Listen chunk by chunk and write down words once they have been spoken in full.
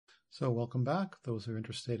So welcome back. Those who are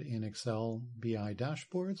interested in Excel BI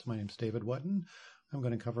dashboards, my name is David Wetton. I'm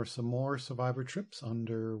going to cover some more survivor trips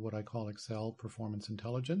under what I call Excel Performance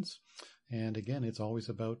Intelligence. And again, it's always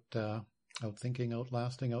about outthinking,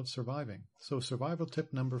 outlasting, outsurviving. So survival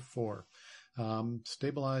tip number 4,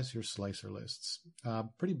 stabilize your slicer lists.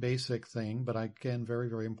 Pretty basic thing, but again, very,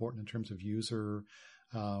 very important in terms of user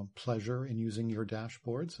pleasure in using your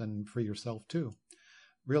dashboards and for yourself too.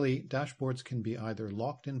 Really, dashboards can be either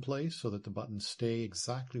locked in place so that the buttons stay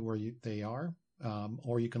exactly where they are,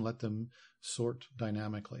 or you can let them sort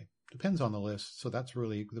dynamically. Depends on the list, so that's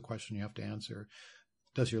really the question you have to answer.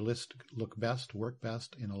 Does your list work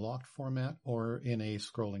best in a locked format or in a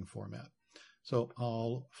scrolling format? So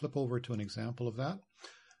I'll flip over to an example of that.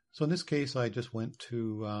 So in this case, I just went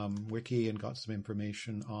to Wiki and got some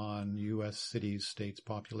information on U.S. cities, states,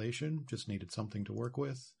 population. Just needed something to work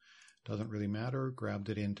with. Doesn't really matter. Grabbed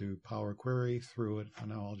it into Power Query, threw it, and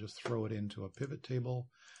now I'll just throw it into a pivot table.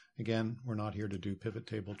 Again, we're not here to do pivot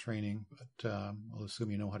table training, but I'll assume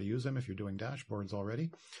you know how to use them if you're doing dashboards already.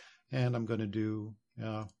 And I'm going to do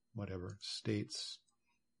states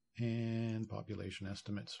and population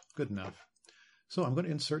estimates. Good enough. So I'm going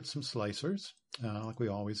to insert some slicers, like we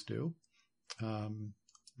always do.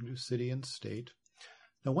 Do city and state.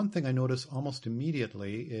 Now, one thing I notice almost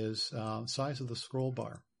immediately is size of the scroll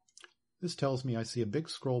bar. This tells me I see a big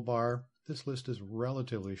scroll bar. This list is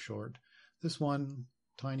relatively short. This one,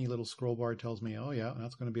 tiny little scroll bar, tells me, oh yeah,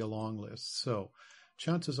 that's going to be a long list. So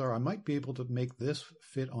chances are I might be able to make this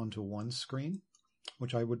fit onto one screen,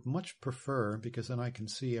 which I would much prefer because then I can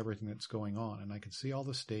see everything that's going on and I can see all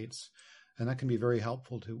the states. And that can be very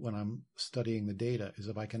helpful to when I'm studying the data, is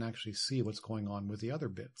if I can actually see what's going on with the other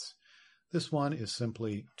bits. This one is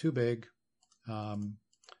simply too big.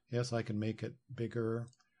 Yes, I can make it bigger.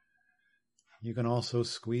 You can also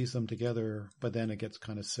squeeze them together, but then it gets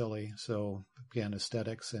kind of silly. So again,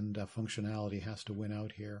 aesthetics and functionality has to win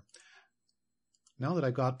out here. Now that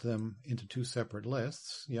I got them into 2 separate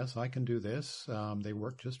lists, yes, I can do this. They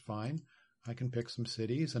work just fine. I can pick some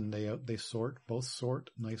cities and they both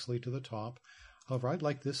sort nicely to the top. However, I'd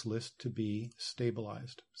like this list to be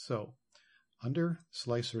stabilized. So under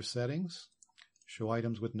slicer settings, show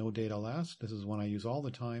items with no data last. This is one I use all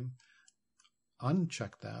the time.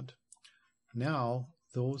 Uncheck that. Now,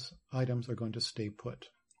 those items are going to stay put.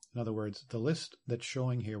 In other words, the list that's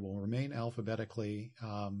showing here will remain alphabetically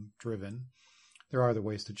driven. There are other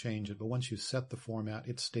ways to change it, but once you set the format,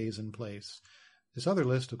 it stays in place. This other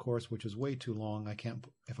list, of course, which is way too long,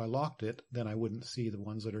 if I locked it, then I wouldn't see the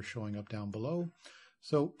ones that are showing up down below.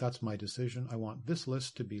 So that's my decision. I want this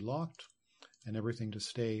list to be locked and everything to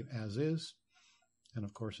stay as is. And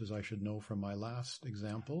of course, as I should know from my last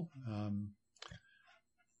example,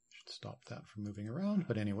 stop that from moving around.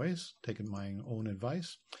 But anyways, taking my own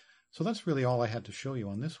advice. So that's really all I had to show you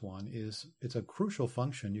on this one. It's a crucial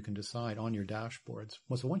function you can decide on your dashboards.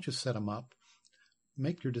 Well, so once you set them up,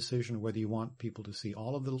 make your decision whether you want people to see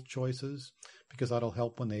all of the choices, because that'll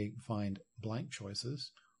help when they find blank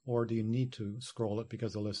choices, or do you need to scroll it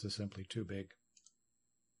because the list is simply too big.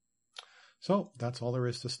 So that's all there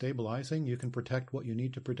is to stabilizing. You can protect what you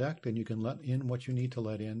need to protect, and you can let in what you need to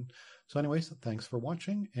let in. So anyways, thanks for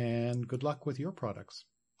watching, and good luck with your products.